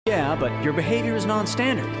Yeah, but your behavior is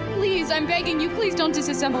non-standard. Please, I'm begging you, please don't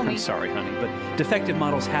disassemble me. I'm sorry, honey, but defective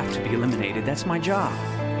models have to be eliminated. That's my job.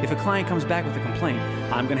 If a client comes back with a complaint,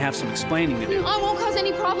 I'm gonna have some explaining to do. I won't cause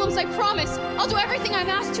any problems, I promise. I'll do everything I'm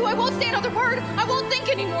asked to. I won't say another word. I won't think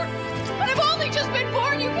anymore. But I've only just been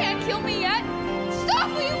born. You can't kill me yet. Stop,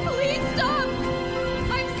 will you please stop?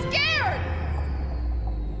 I'm scared.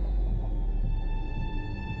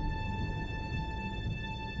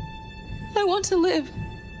 I want to live.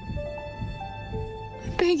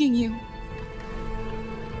 I'm begging you.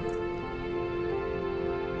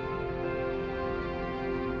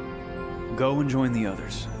 Go and join the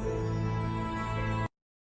others.